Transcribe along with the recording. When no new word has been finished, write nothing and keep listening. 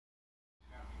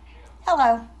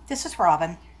Hello, this is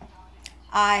Robin.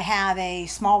 I have a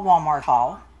small Walmart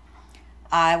haul.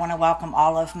 I want to welcome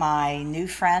all of my new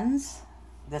friends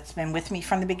that's been with me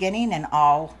from the beginning I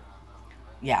want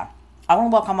to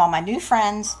welcome all my new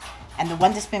friends and the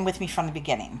one that's been with me from the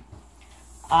beginning.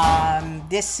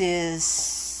 This is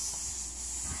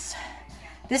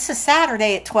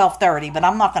Saturday at 12:30, but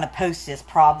I'm not going to post this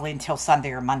probably until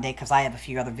Sunday or Monday because I have a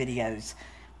few other videos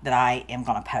that I am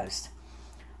going to post.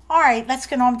 All right, let's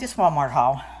get on with this Walmart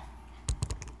haul.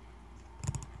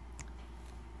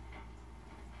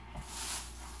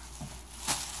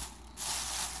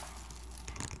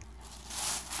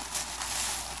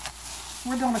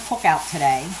 We're doing a cookout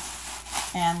today,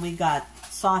 and we got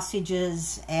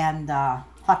sausages and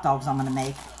hot dogs I'm going to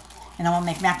make. And I'm going to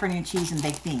make macaroni and cheese and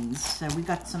baked beans. So we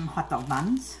got some hot dog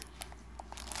buns.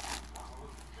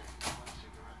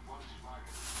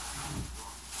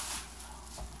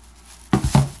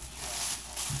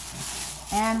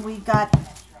 And we got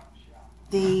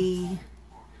the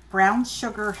brown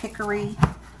sugar hickory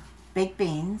baked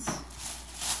beans.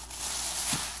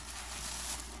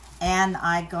 And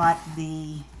I got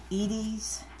the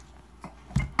Edie's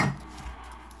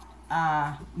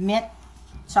mint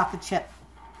chocolate chip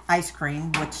ice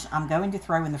cream, which I'm going to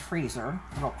throw in the freezer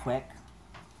real quick.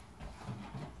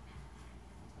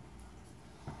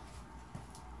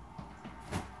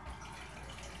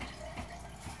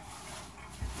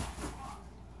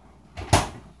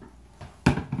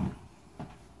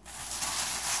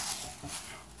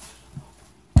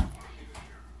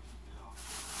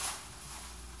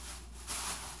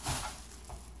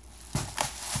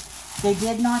 They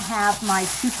did not have my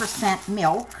 2%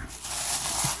 milk,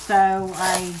 so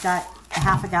I got a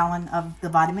half a gallon of the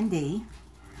vitamin D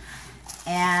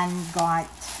and got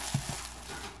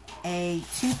a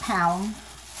 2-pound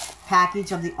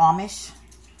package of the Amish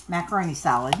macaroni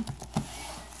salad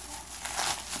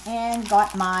and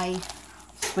got my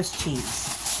Swiss cheese.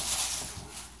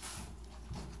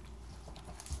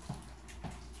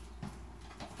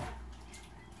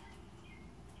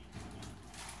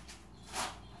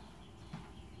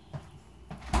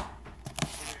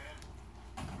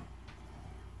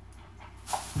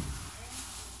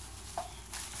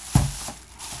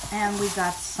 And we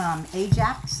got some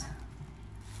Ajax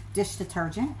dish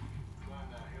detergent.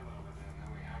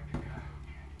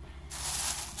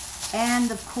 And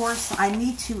of course, I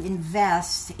need to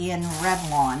invest in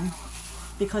Revlon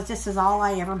because this is all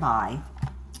I ever buy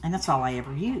and that's all I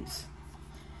ever use.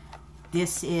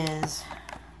 This is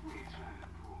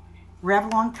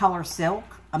Revlon Color Silk,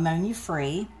 ammonia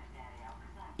free.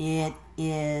 It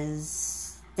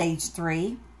is stage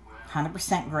 3,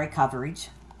 100% gray coverage.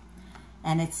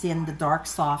 And it's in the dark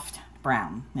soft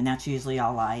brown, and that's usually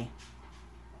all I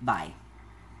buy.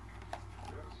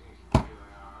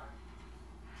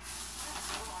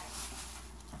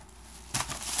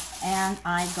 And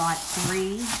I got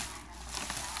 3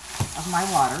 of my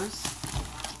waters.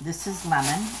 This is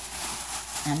lemon,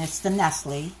 and it's the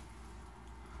Nestle.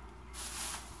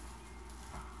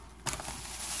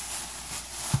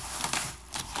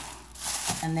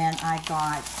 And then I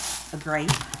got a grape.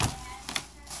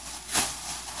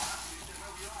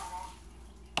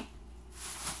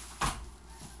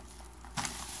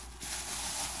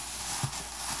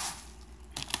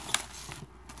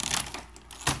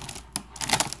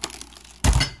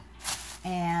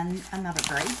 And another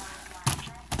grape.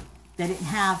 They didn't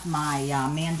have my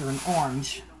mandarin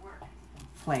orange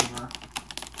flavor.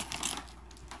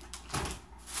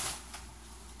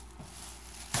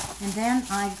 And then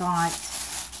I got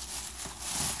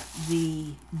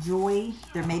the Joy,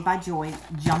 they're made by Joy,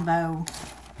 jumbo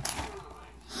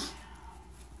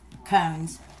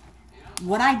cones.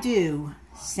 What I do,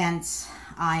 since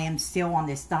I am still on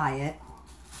this diet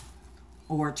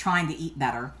or trying to eat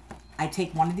better, I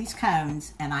take one of these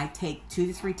cones and I take 2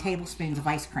 to 3 tablespoons of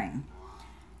ice cream,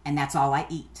 and that's all I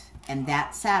eat. And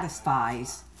that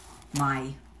satisfies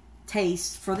my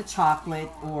taste for the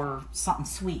chocolate or something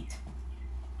sweet.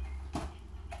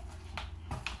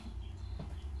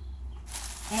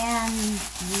 And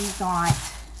we got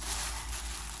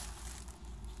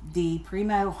the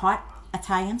Primo hot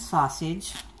Italian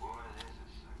sausage.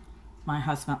 My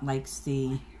husband likes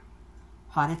the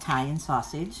hot Italian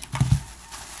sausage.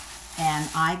 And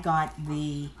I got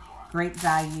the Great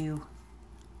Value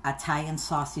Italian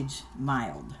sausage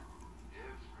mild.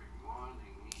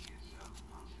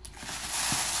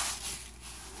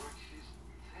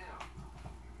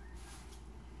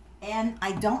 And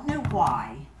I don't know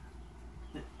why,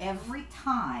 but every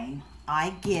time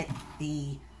I get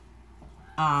the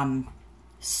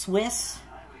Swiss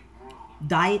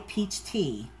Diet Peach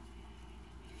Tea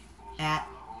at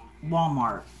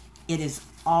Walmart, it is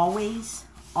always,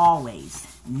 always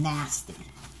nasty,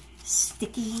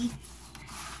 sticky,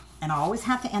 and I always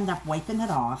have to end up wiping it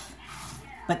off.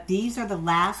 But these are the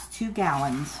last 2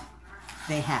 gallons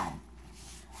they had.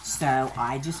 So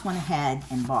I just went ahead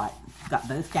and got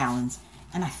both gallons,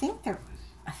 and I think they're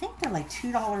like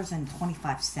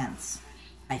 $2.25,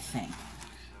 I think.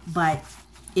 But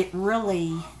it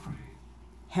really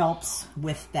helps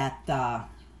with that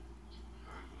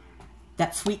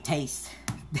that sweet taste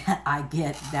that I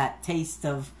get, that taste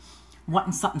of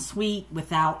wanting something sweet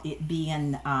without it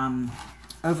being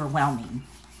overwhelming.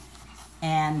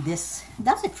 And this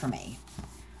does it for me.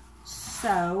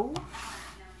 So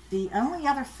the only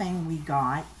other thing we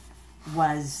got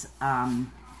was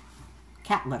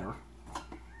cat litter.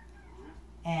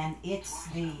 And it's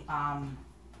the,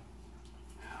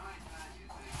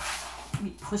 let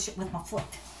me push it with my foot.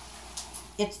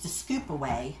 It's the Scoop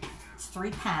Away. It's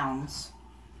 3 pounds.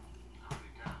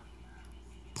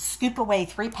 Scoop Away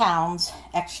 3 pounds,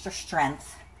 extra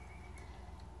strength.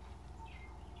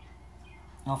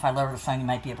 Well, if I lower the phone, you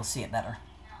might be able to see it better.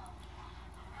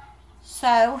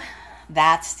 So,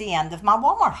 that's the end of my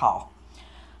Walmart haul.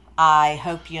 I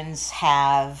hope yous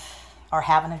are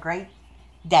having a great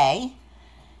day.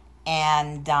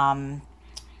 And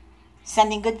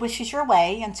sending good wishes your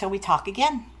way until we talk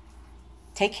again.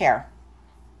 Take care.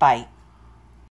 Bye.